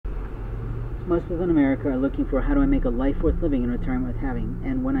Most people in America are looking for how do I make a life worth living and retirement worth having.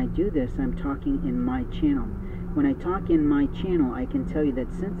 And when I do this, I'm talking in my channel. When I talk in my channel, I can tell you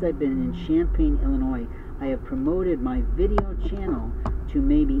that since I've been in Champaign, Illinois, I have promoted my video channel to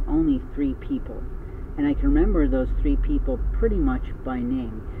maybe only 3 people. And I can remember those 3 people pretty much by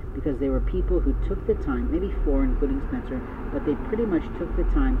name, because they were people who took the time, maybe 4 including Spencer, but they pretty much took the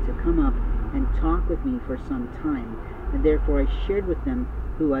time to come up and talk with me for some time. And therefore I shared with them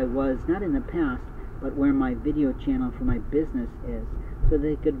who I was, not in the past, but where my video channel for my business is, so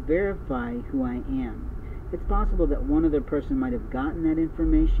they could verify who I am. It's possible that one other person might have gotten that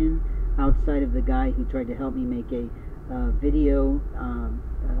information outside of the guy who tried to help me make a video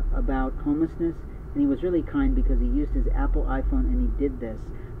about homelessness, and he was really kind because he used his Apple iPhone and he did this.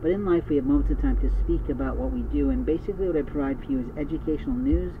 But in life we have moments of time to speak about what we do, and basically what I provide for you is educational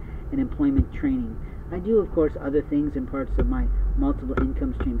news and employment training. I do, of course, other things in parts of my multiple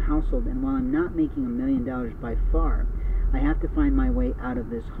income stream household, and while I'm not making $1 million by far, I have to find my way out of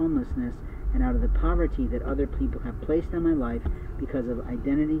this homelessness and out of the poverty that other people have placed on my life because of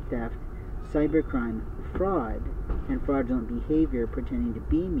identity theft, cybercrime, fraud, and fraudulent behavior pretending to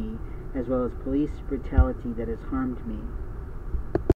be me, as well as police brutality that has harmed me.